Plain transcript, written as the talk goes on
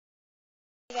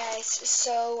Hey guys,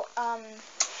 so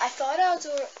I thought I'll do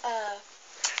a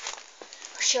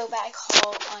showbag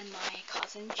haul on my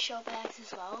cousin's showbags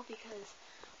as well, because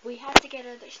we had to get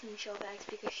her some showbags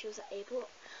because she was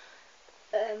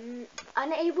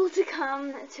unable to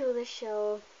come to the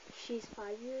show. She's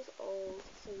 5 years old,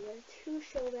 so we have 2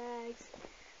 showbags,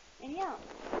 and yeah.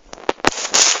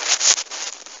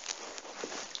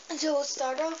 So we'll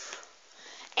start off,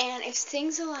 and if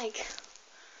things are like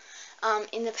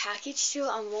in the package still,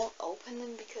 I won't open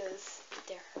them because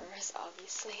they're hers,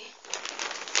 obviously.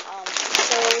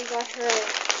 So we got her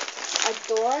a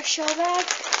Dora showbag.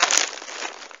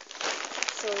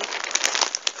 So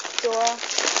Dora,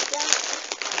 yeah.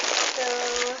 So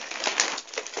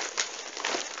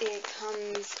it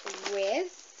comes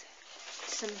with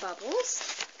some bubbles,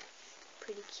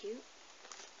 pretty cute.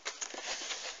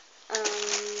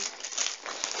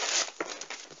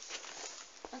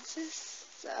 What's this?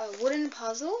 A wooden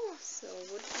puzzle. So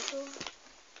wood puzzle,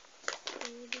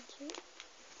 really cute.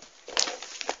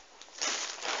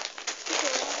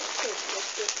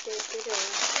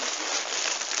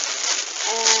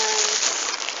 And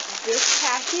this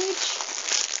package,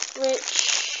 which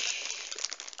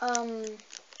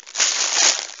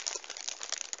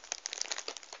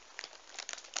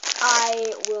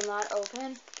I will not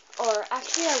open, or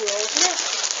actually I will open it,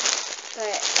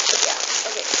 but yeah,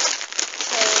 okay.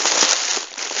 So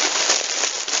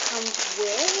comes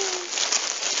with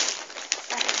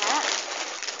a hat.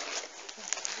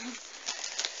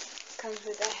 Comes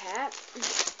with a hat.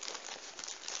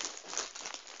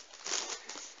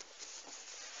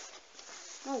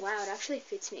 Oh wow, it actually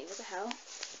fits me. What the hell?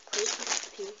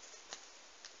 Cool.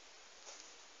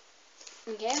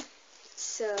 Okay,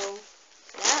 so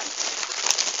that.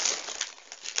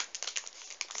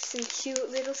 Some cute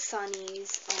little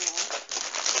sunnies.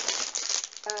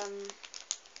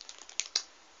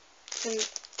 Some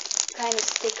kind of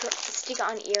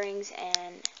stick-on earrings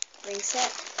and ring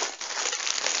set.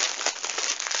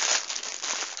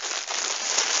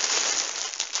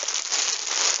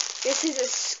 This is a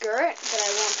skirt that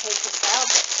I won't take to sell,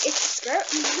 but it's a skirt.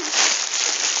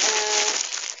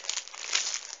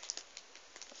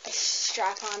 A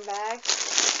strap-on bag.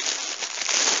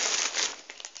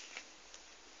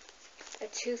 A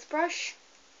toothbrush.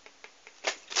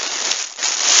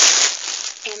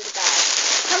 And a bag.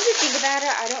 Come to think about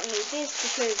it, I don't need this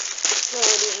because it's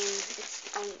already in its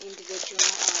own individual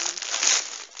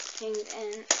things,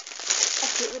 and a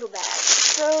cute little bag.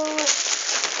 So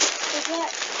is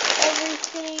that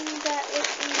everything that was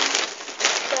in the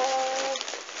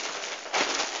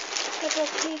Peppa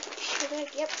Pig showbag?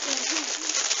 Yep.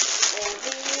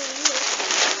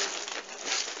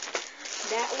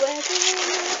 That was in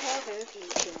the Peppa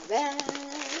Pig showbag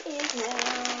is now.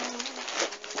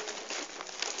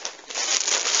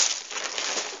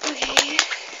 Okay.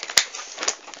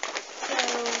 So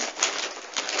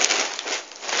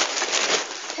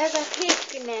Peppa Pig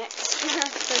next.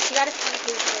 So she got a Peppa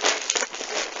Pig showbag.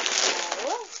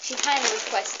 She kind of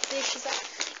requested this. She's like,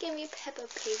 give me a Peppa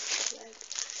Pig showbag.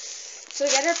 So we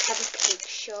got her Peppa Pig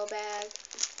showbag.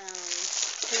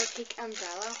 Peppa Pig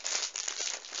umbrella.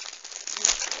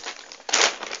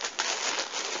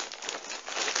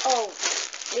 Oh,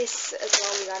 this as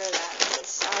well, we got her that.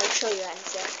 I'll show you that in a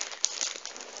sec.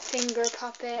 Finger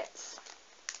puppets.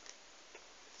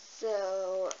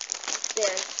 So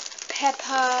there's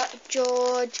Peppa,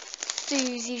 George,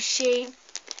 Susie sheep.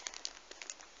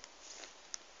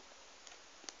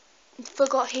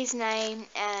 Forgot his name,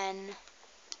 and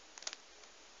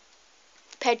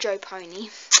Pedro pony.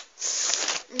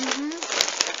 Don't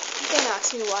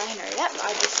ask me why I know that, but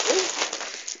I just do.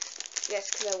 Yes,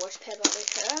 because I watched Peppa with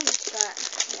her. But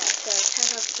yeah, so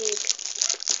Peppa Pig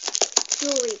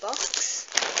jewelry box.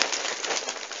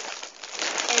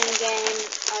 And again,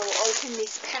 I will open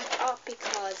this pack up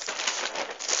because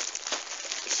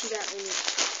she don't really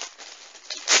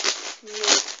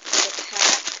need the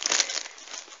pack.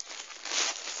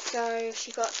 So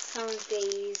she got some of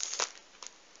these,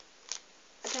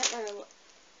 I don't know,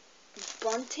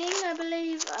 bunting, I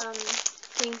believe,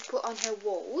 things put on her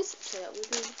walls, so that will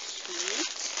be cute.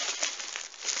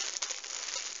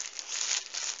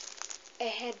 A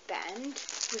headband,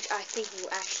 which I think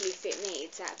will actually fit me,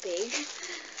 it's that big.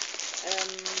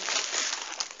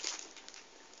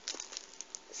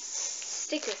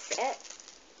 Sticker set.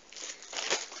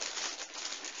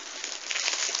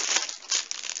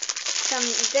 Some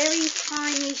very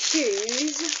tiny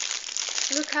shoes.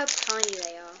 Look how tiny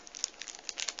they are.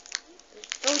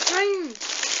 So tiny.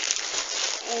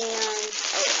 And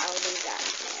I'll leave that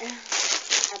in there.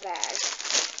 A bag.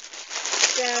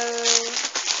 So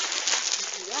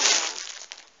yeah.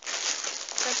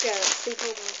 So show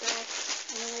sleepover bag.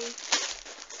 Anyway,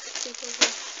 sleepover.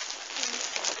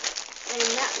 And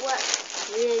that was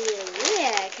really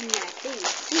connected.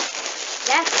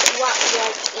 That's what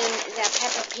was in the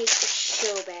Peppa Pig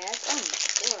show bag. Oh my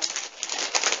god.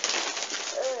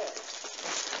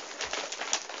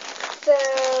 So,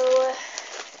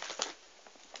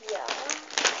 yeah.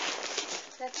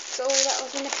 That's all that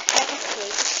was in the Peppa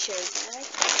Pig show bag.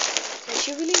 So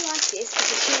she really liked this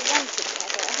because she wanted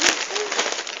Peppa.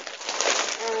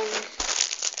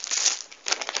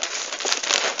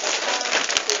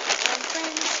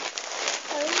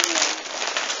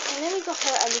 And then we got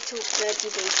her a little birdie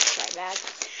baby show bag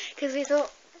because we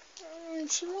thought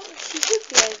she should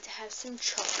be able to have some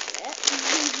chocolate.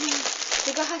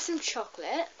 We got her some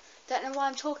chocolate. Don't know why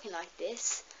I'm talking like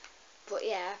this, but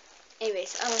yeah. Anyways,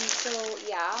 so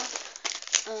yeah,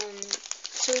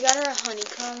 so we got her a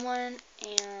honeycomb one,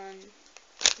 and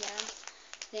yeah,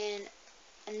 then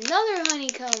another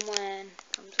honeycomb one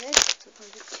comes with. So it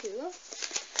comes with two.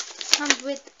 Comes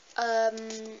with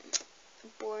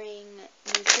boring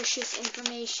nutritious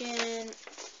information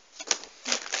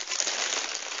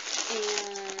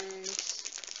and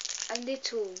a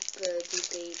little birdie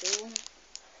bagel.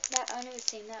 That I've never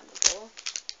seen that before.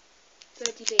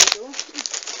 Birdie bagel.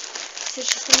 So it's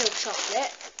just a milk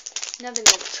chocolate, another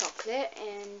milk chocolate,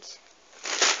 and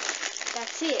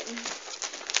that's it.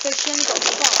 So she only got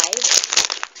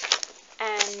 5,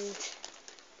 and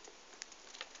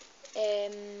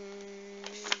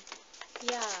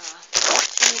yeah,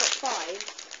 she only got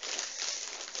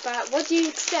 5. But what do you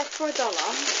expect for $1?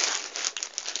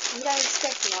 You don't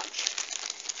expect much.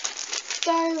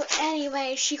 So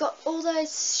anyway, she got all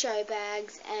those show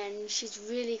bags, and she's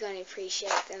really going to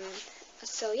appreciate them.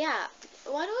 So yeah,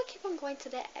 why do I keep on going to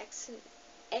that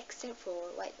accent for?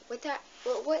 Like with that,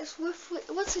 what's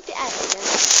with the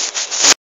accent?